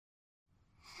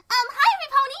Hi,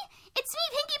 Pony. It's me,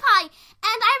 Pinkie Pie,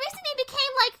 and I recently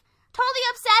became, totally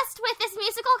obsessed with this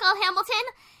musical called Hamilton.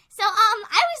 So, I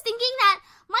was thinking that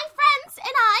my friends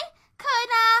and I could,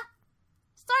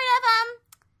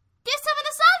 do some of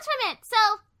the songs from it.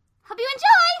 So, hope you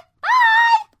enjoy.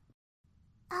 Bye!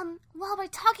 While we're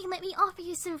talking, let me offer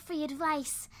you some free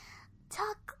advice.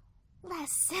 Talk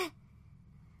less.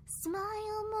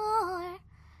 Smile more.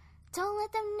 Don't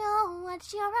let them know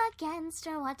what you're against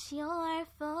or what you're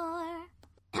for.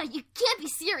 You can't be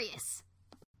serious.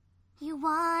 You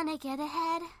wanna get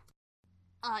ahead?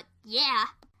 Yeah.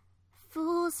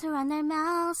 Fools who run their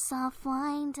mouths off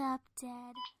wind up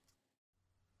dead.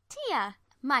 Tia,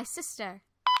 my sister.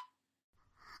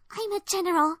 I'm a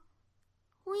general.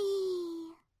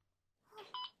 Wee.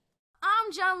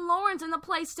 I'm John Lawrence and the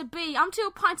place to be. I'm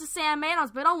 2 pints of Sam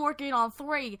Adams, but I'm working on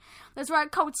 3. This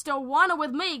red coat still wanted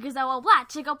with me, cause I will black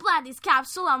chick these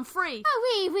capsule, I'm free.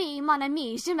 Oh, oui, mon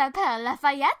ami, je m'appelle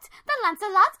Lafayette, the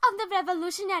Lancelot of the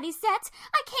revolutionary set.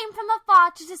 I came from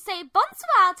afar to say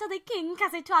bonsoir to the king,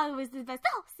 cause I thought it was the best.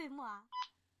 Oh, c'est moi.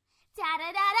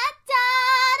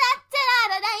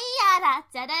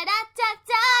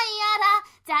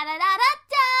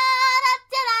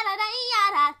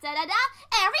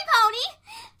 Every pony.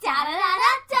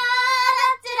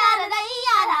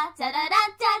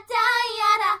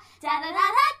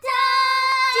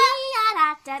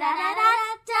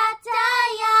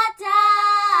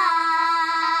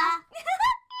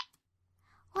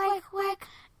 Work, work.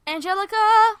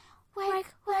 Angelica.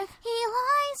 Work, work.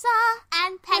 Eliza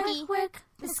and Peggy. Work.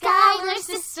 The Schuyler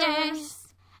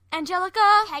sisters.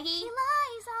 Angelica. Peggy.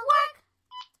 Eliza. Work.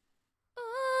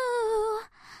 Ooh.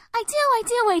 I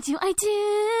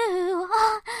do.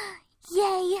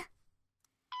 Yay.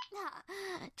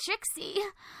 Trixie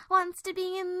wants to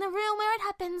be in the room where it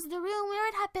happens, the room where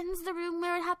it happens, the room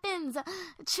where it happens.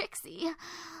 Trixie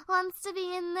wants to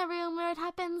be in the room where it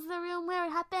happens, the room where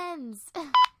it happens.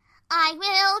 I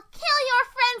will kill your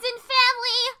friends and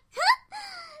family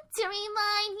to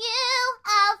remind you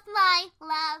of my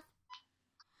love.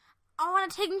 I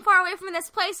want to take me far away from this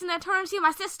place and then turn and see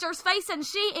my sister's face, and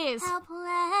she is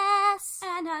helpless.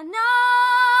 And I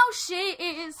know she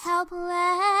is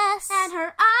helpless. And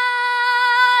her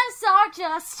eyes are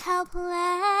just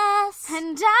helpless.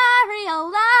 And I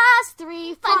realize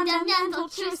 3 fundamental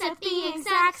truths at the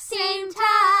exact same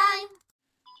time.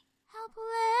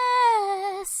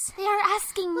 Helpless. They are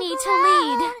asking me to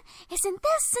lead. Isn't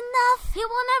this enough? He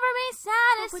will never be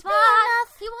satisfied.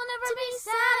 He will never be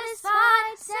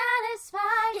satisfied.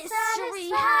 History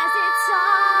has its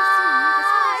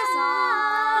eyes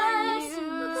on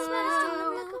you.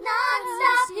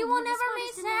 Non-stop. He will never be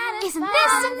satisfied. Isn't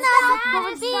this enough? Will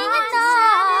it be enough?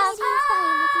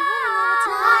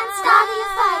 Non-stop. You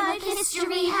find that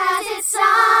history has its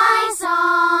eyes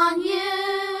on you.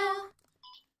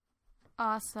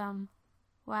 Awesome.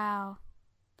 Wow.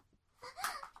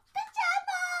 Good job,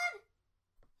 Mom!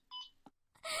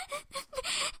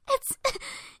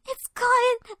 It's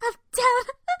quiet up down.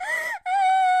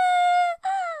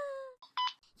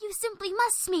 You simply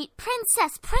must meet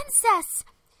Princess. Princess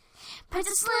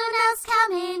Luna's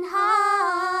coming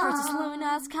home. Princess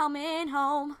Luna's coming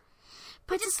home.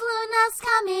 Princess Luna's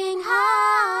coming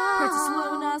home. Princess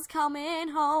Luna's coming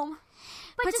home.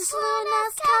 Princess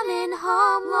Luna's coming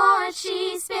home, Lord.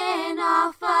 She's been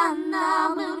off on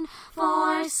the moon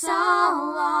for so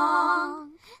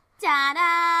long.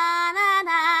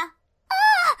 Da-da-da-da.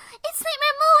 Ah! It's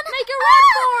Nightmare Moon! Make a run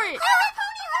for it! Every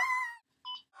pony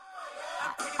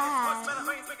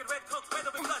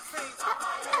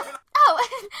Oh,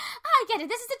 I get it.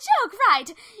 This is a joke, right?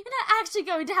 You're not actually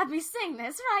going to have me sing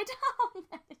this, right?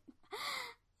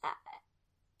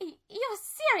 You're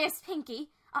serious, Pinkie.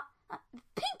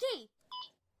 Pinkie!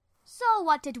 So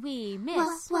what did we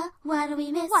miss? What did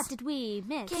we miss? What did we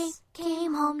miss?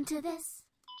 Came home to this.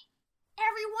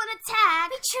 Everyone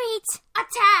attack! Retreat!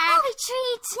 Attack! Oh,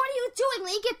 retreat! What are you doing,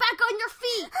 Lee? Get back on your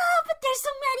feet! Oh, but there's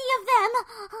so many of them!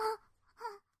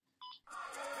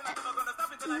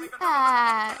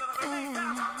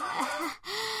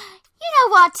 You know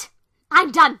what?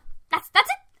 I'm done. That's it.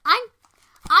 I'm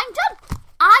done.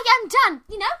 I am done.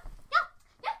 You know?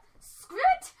 Yeah. Screw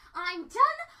it. I'm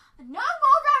done. No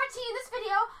more rarity in this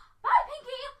video.